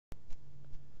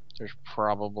There's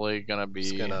probably gonna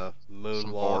Just be gonna some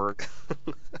moonwalk. Borg.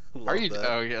 Are Love you? that.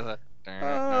 Oh yeah.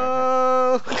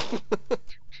 Oh!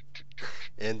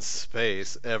 In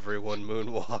space, everyone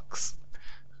moonwalks.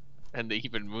 And they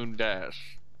even moon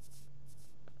dash.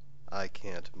 I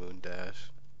can't moon dash.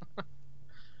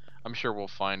 I'm sure we'll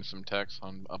find some text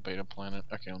on a beta planet.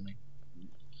 Okay, let me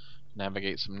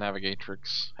navigate some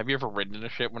navigatrix. Have you ever ridden a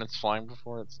ship when it's flying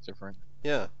before? It's different.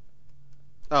 Yeah.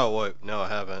 Oh wait, no, I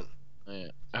haven't. Yeah.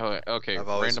 Oh, okay. I've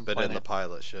always Random been in the planet.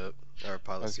 pilot ship or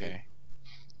pilot seat. Okay.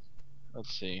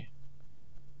 Let's see.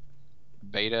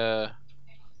 Beta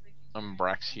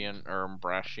Umbraxian,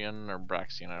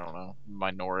 I don't know.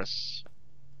 Minorus.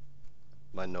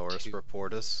 Minorus Two.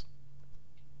 Reportus.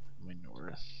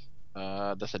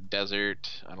 Minorus. That's a desert.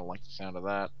 I don't like the sound of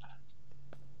that.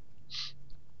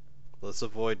 Let's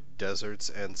avoid deserts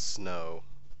and snow.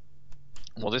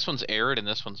 Well, this one's arid and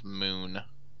this one's moon.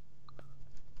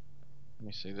 Let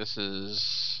me see. This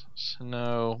is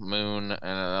snow, moon, and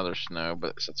another snow,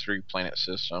 but it's a 3-planet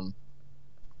system.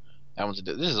 That one's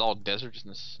this is all deserts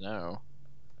and snow.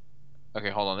 Okay,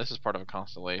 hold on. This is part of a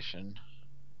constellation.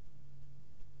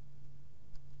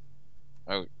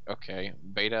 Oh, okay.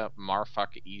 Beta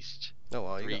Marfak East. Oh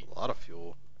wow, you 3. got a lot of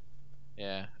fuel.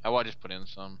 Yeah. Oh, I just put in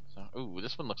some. So, ooh,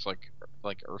 this one looks like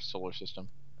Earth's solar system.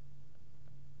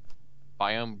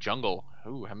 Biome jungle.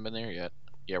 Ooh, haven't been there yet.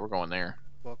 Yeah, we're going there.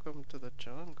 Welcome to the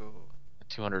jungle.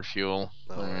 200 fuel.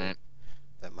 No, All right.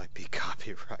 that might be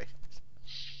copyright.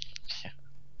 Yeah.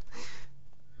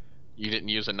 You didn't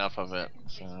use enough of it,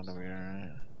 so that'll be alright.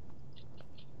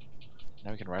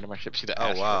 Now we can ride on my ship. See the Oh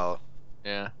asteroid? wow.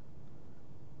 Yeah.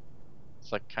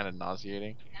 It's like kind of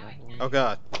nauseating. Oh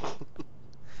god.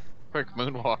 Quick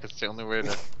moonwalk is the only way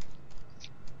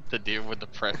to deal with the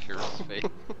pressure of space.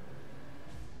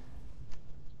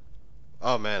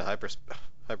 Oh man,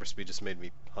 hyperspeed just made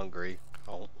me hungry.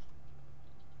 Oh.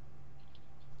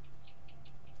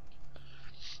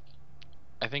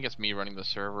 I think it's me running the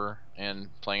server and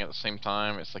playing at the same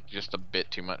time. It's like just a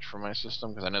bit too much for my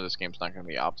system because I know this game's not going to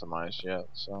be optimized yet.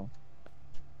 So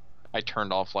I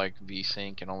turned off like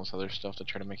VSync and all this other stuff to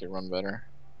try to make it run better.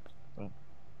 But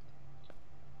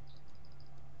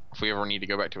if we ever need to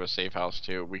go back to a safe house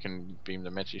too, we can beam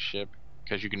the Mitchie ship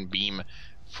because you can beam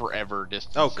forever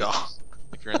distances. Oh god.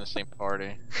 If you're in the same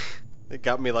party. It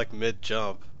got me like mid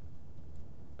jump.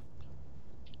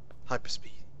 Hyperspeed.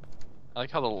 I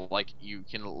like how you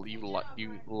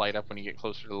light up when you get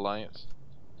closer to the lights.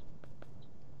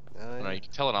 Yeah. You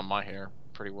can tell it on my hair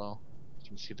pretty well. You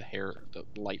can see the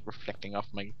light reflecting off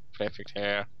my perfect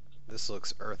hair. This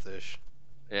looks earthish.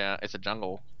 Yeah, it's a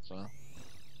jungle, so.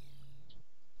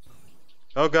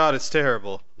 Oh god, it's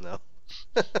terrible. No.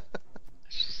 It's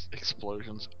just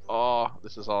explosions. Oh,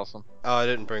 this is awesome. Oh, I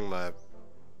didn't bring my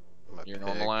Your pick.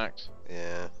 normal axe.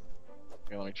 Yeah.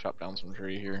 Okay, let me chop down some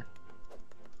tree here.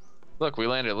 Look, we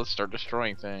landed. Let's start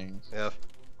destroying things. Yeah.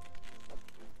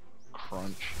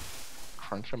 Crunch.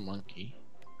 Crunch a monkey.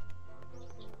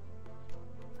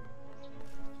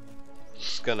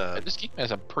 Just gonna This game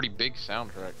has a pretty big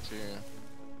soundtrack too.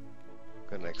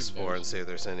 explore and see if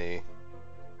there's any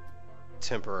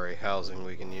temporary housing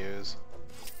we can use.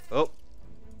 Oh.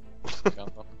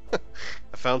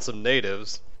 I found some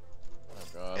natives Oh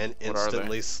god. and What are they?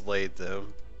 instantly slayed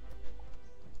them.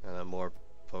 And then more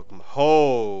Pokemon.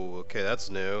 Oh, okay, that's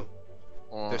new.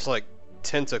 Well, There's like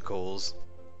tentacles.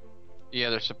 yeah,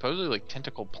 there's supposedly like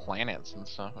tentacle planets and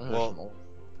stuff. Oh, Well,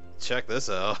 check this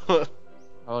out.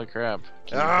 holy crap.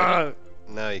 Can you hit Ah!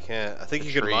 No, you can't. I think The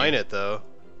you can tree. mine it though. it?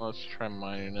 Let's try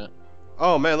mining it.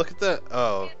 Oh man, look at that.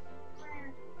 Oh.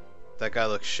 That guy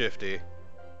looks shifty.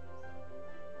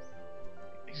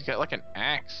 He's got like an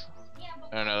axe.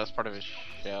 I don't know, that's part of his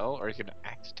shell, or he's got an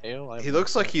axe tail. He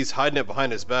looks like he's hiding it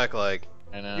behind his back like,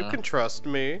 I know. you can trust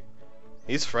me.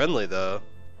 He's friendly though.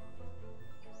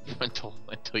 until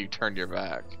you turned your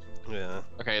back. Yeah.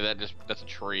 Okay, that's a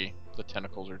tree. The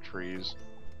tentacles are trees.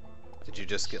 Did you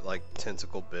just get like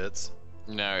tentacle bits?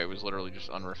 No, it was literally just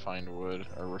unrefined wood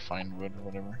or refined wood or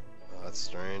whatever. Oh, that's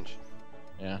strange.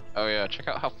 Yeah. Oh yeah, check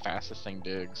out how fast this thing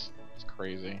digs. It's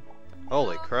crazy.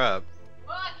 Holy crap.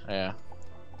 Yeah.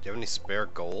 Do you have any spare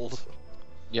gold?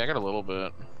 Yeah, I got a little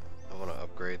bit. I want to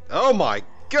upgrade. Oh my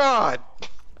god!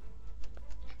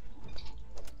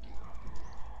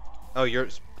 Oh,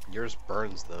 yours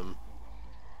burns them.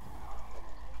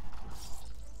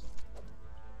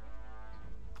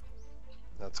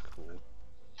 That's cool.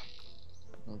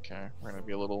 Okay, we're gonna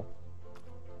be a little.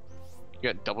 You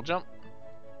got double jump?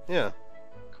 Yeah.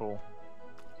 Cool.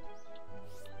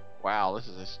 Wow, this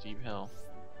is a steep hill.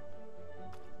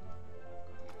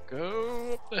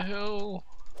 Go up the hill.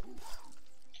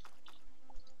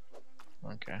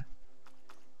 Okay.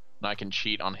 Now I can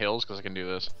cheat on hills because I can do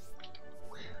this.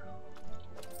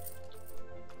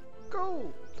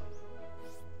 Go!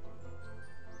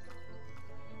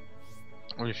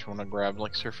 I just want to grab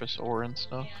like surface ore and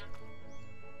stuff.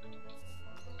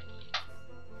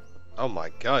 Oh my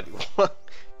god,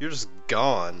 you're just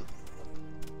gone.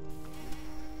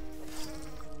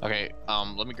 Okay,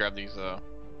 let me grab these, well,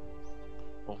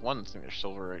 one, I think there's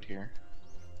silver right here.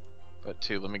 But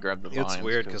two, let me grab the vines. It's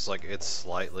weird because, like, it's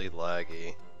slightly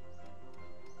laggy.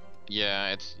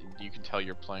 Yeah, you can tell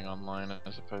you're playing online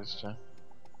as opposed to...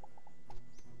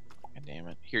 God damn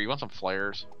it. Here, you want some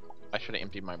flares? I should have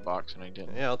emptied my box and I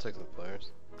didn't. Yeah, I'll take the flares.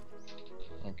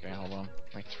 Okay, hold on.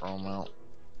 Let me throw them out.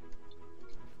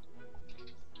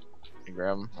 You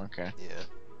grab them? Okay. Yeah.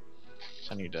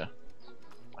 So I need to...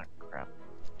 Oh, crap.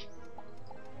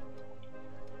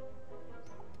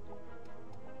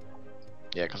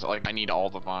 Yeah, because like I need all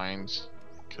the vines,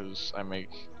 because I make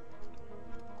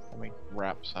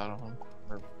wraps out of them,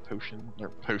 or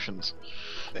potions.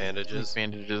 Bandages.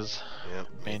 Bandages. Yep.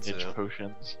 Bandage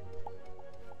potions.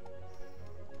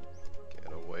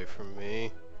 Get away from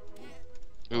me.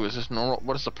 Ooh, is this normal?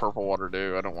 What does the purple water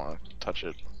do? I don't want to touch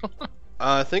it.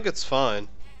 I think it's fine.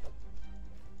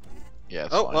 Yeah.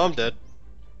 It's oh, fine. well, I'm dead.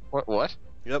 What?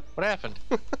 Yep. What happened?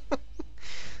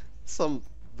 Some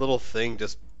little thing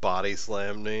just body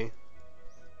slammed me.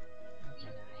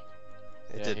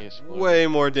 It Yeah, did way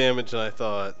more damage than I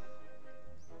thought.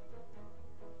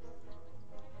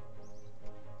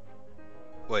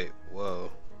 Wait,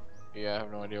 whoa. Yeah, I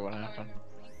have no idea what happened.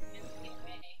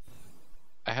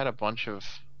 I had a bunch of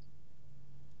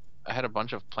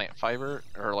plant fiber,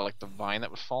 or like the vine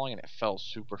that was falling, and it fell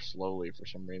super slowly for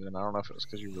some reason. I don't know if it was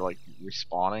because you were like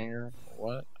respawning or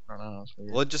what. I don't know. It's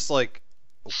weird. Well, just like,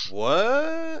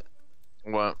 what?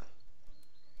 What?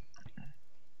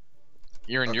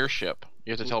 You're in your ship.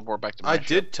 You have to teleport back to my ship. I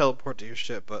did teleport to your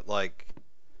ship, but like,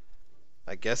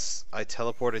 I guess I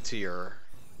teleported to your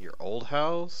old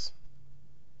house?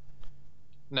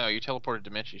 No, you teleported to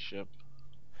Mitchie's ship.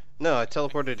 No, I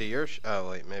teleported to your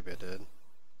oh wait, maybe I did.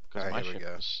 Because Alright, my here we ship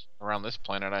go. is around this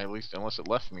planet, at least, unless it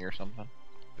left me or something.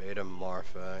 Beta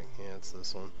Marfac. Yeah, it's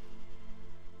this one.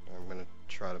 I'm gonna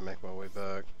try to make my way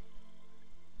back.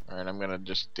 Alright, I'm gonna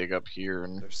just dig up here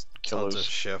and There's kill tons those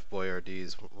of Chef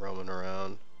Boyardees roaming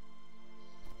around.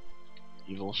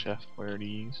 evil chef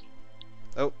Boyardees.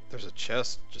 Oh, there's a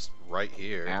chest just right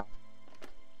here. Ow.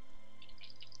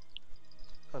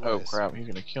 Oh, nice. Oh crap, he's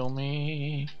gonna kill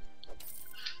me.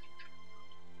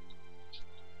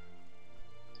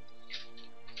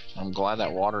 I'm glad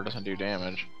that water doesn't do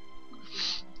damage,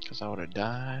 because I would have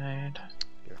died.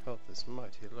 Your health is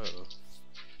mighty low.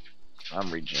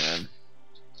 I'm regen.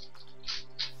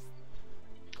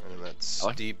 And that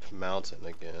steep mountain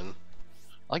again.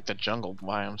 I like the jungle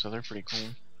biome, so they're pretty cool.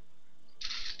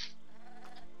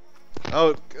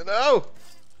 Oh, no!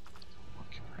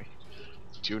 Okay.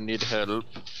 Do you need help?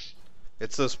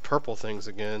 It's those purple things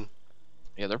again.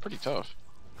 Yeah, they're pretty tough.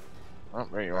 Oh,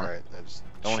 there you are. Alright, I just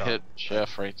Don't shot. hit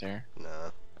Chef right there.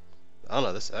 Nah. I don't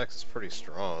know, this X is pretty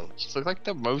strong. Just look like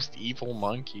the most evil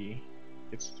monkey.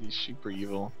 It's super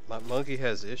evil. My monkey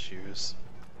has issues.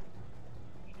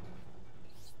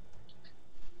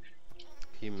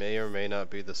 He may or may not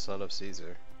be the son of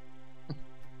Caesar.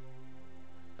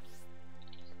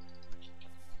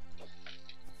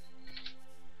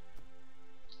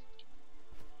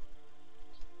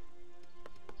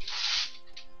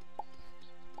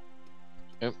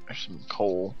 Oh, there's some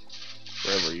coal.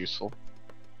 Forever useful.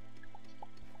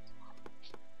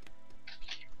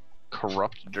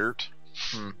 Corrupt dirt.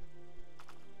 Oh,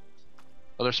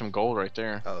 there's some gold right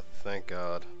there. Oh, thank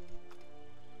God.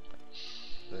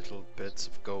 Little bits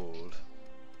of gold.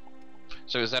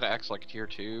 So is that axe like tier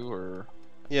 2 or?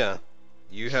 Yeah.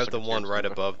 You It's have like the a one tier right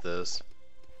 2. above this.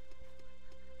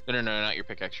 No, not your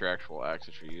pickaxe, your actual axe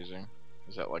that you're using.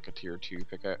 Is that like a tier 2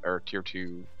 pickaxe or tier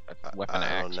 2 weapon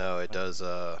axe? I don't know, it does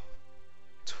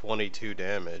 22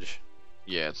 damage.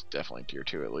 Yeah, it's definitely tier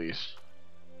 2 at least.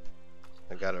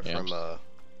 I got it from a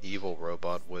evil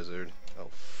robot wizard. Oh.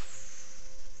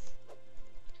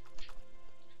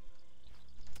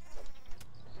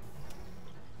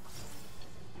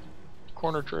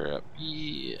 Corner trap,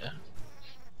 yeah.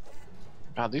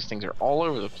 God, these things are all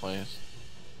over the place.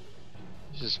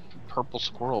 This is purple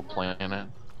squirrel planet.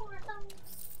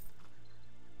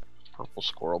 Purple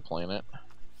squirrel planet.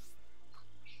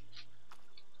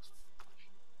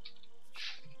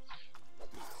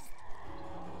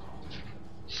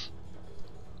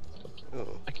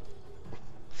 Ooh.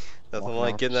 Nothing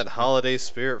like getting that holiday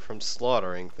spirit from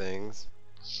slaughtering things.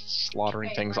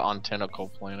 Slaughtering things on Tentacle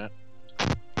Planet.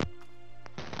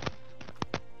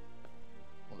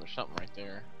 there's something right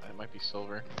there. It might be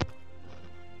silver.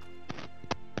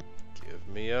 Give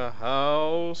me a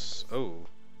house. Oh.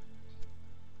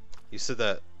 You said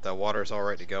that water's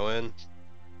alright to go in?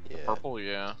 Yeah. Purple,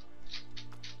 yeah.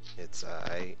 It's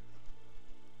aight.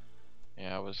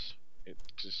 Yeah, it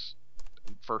just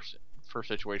first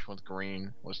situation with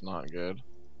green was not good.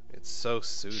 It's so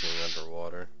soothing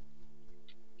underwater.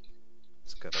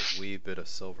 It's got a wee bit of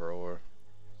silver ore.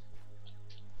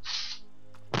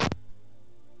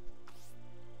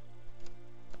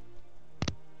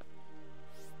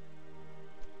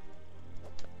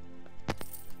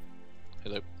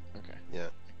 Hello? Okay. Yeah.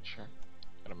 Sure.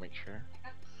 Gotta make sure.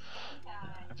 I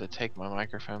have to take my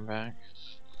microphone back.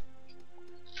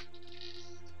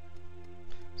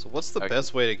 So what's the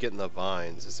best way to get in the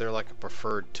vines? Is there like a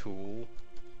preferred tool?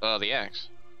 The axe.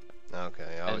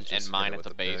 Okay, and mine at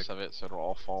the base of it so it'll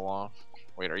all fall off.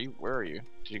 Wait, where are you?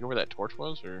 Did you go where that torch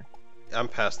was, or? I'm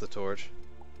past the torch.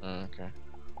 Oh, okay.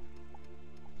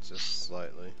 Just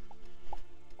slightly.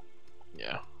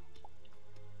 Yeah.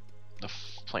 The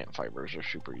plant fibers are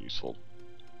super useful.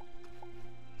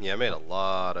 Yeah, I made a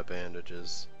lot of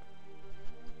bandages.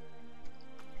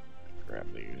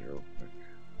 Grab these real quick.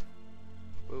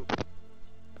 Boop.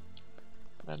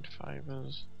 Plant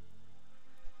fibers.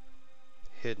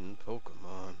 Hidden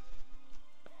Pokemon.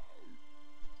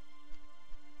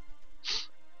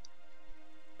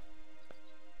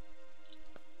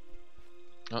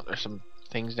 Oh, there's some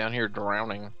things down here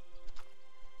drowning.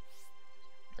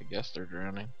 I guess they're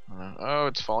drowning. I don't know. Oh,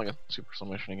 it's falling a super slow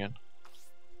motion again.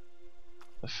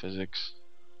 The physics.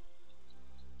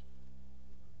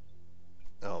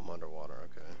 Oh, I'm underwater,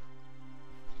 okay.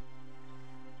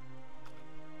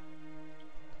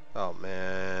 Oh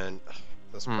man.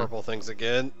 Those purple things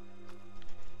again.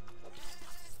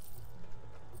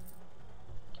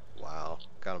 Wow,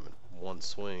 got him in one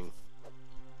swing.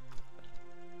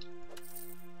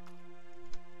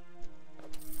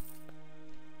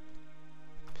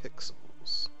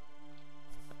 Pixels.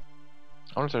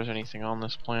 I wonder if there's anything on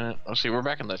this planet. Oh, see, we're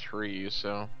back in the trees,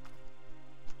 so.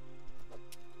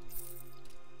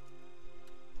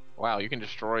 Wow, you can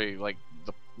destroy like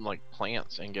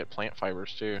plants and get plant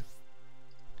fibers too.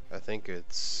 I think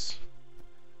it's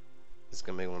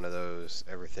gonna be one of those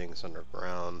everything's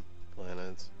underground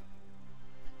planets.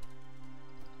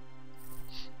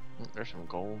 There's some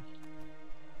gold.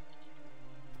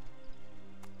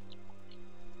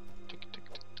 Tick, tick, tick,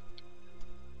 tick.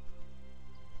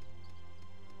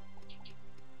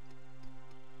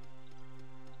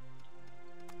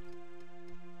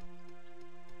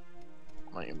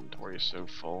 My inventory is so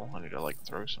full. I need to like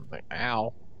throw something.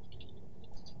 Ow!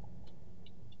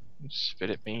 You spit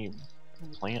at me,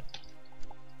 plant.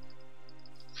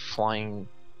 Flying.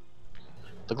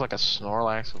 Look like a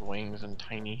Snorlax with wings and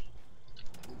tiny.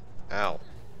 Ow.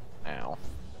 Ow.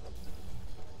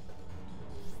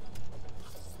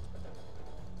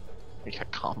 He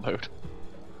got comboed.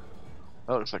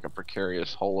 That looks like a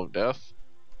precarious hole of death.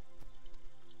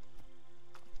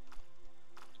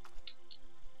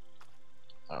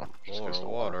 Oh, just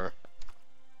More water.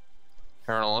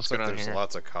 Colonel, let's go down There's here.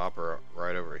 lots of copper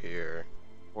right over here.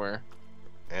 Where?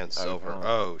 And silver.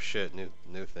 Oh shit,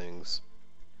 new things.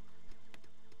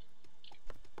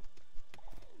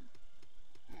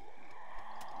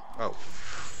 Oh.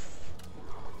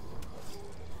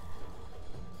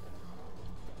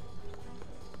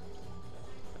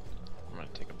 I'm gonna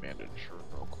take a bandage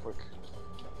real quick.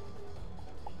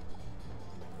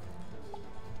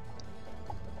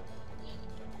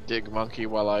 Dig monkey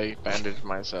while I bandage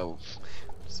myself.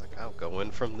 It's like, I'll go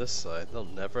in from this side. They'll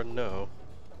never know.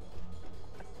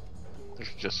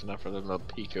 There's just enough for them to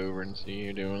peek over and see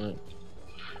you doing it.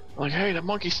 Like, hey, the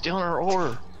monkey's stealing our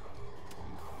ore.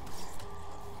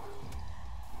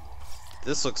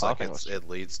 This looks like it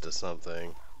leads to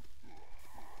something.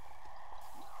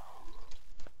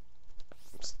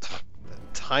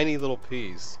 That tiny little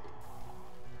piece.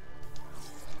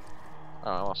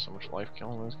 Oh, I lost so much life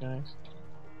killing those guys.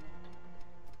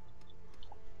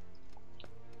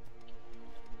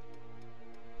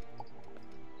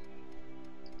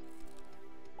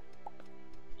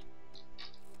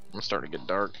 I'm starting to get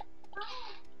dark.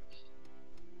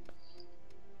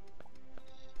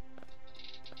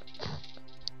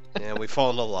 Yeah, we fall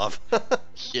into lava.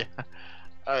 Yeah.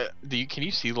 Can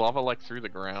you see lava like through the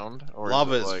ground? Or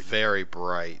Lava is it, like... very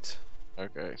bright.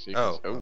 Okay, so you Oh, can...